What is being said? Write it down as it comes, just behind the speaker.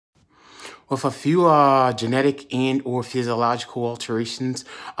With a few genetic and or physiological alterations,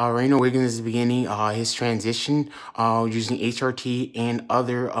 REIGNOR WIGGINS is beginning his transition using HRT and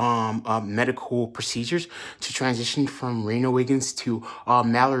other medical procedures to transition from REIGNOR WIGGINS to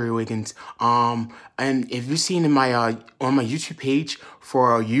MALLORY WIGGINS. And if you've seen in my on my YouTube page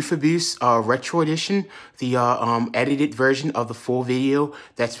for Youth Abuse Retro Edition, the edited version of the full video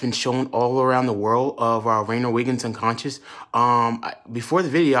that's been shown all around the world of REIGNOR WIGGINS unconscious. Before the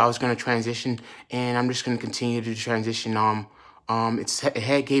video, I was going to transition, and I'm just going to continue to transition.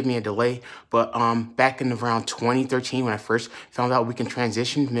 It gave me a delay, but back in around 2013 when I first found out we can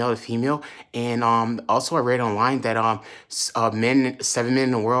transition male to female, and also I read online that 7 men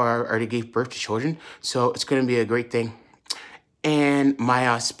in the world already gave birth to children, so it's going to be a great thing. And my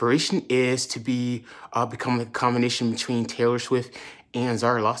aspiration is to become a combination between Taylor Swift and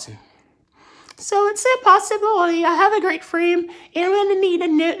Zara Lawson. So it's a possibility. I have a great frame, and I'm going to need a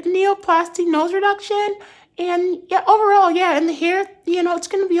neoplastic nose reduction. And yeah, overall, yeah, and the hair, you know, it's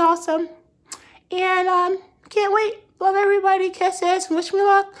going to be awesome. And can't wait. Love everybody. Kisses. Wish me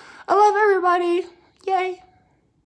luck. I love everybody. Yay.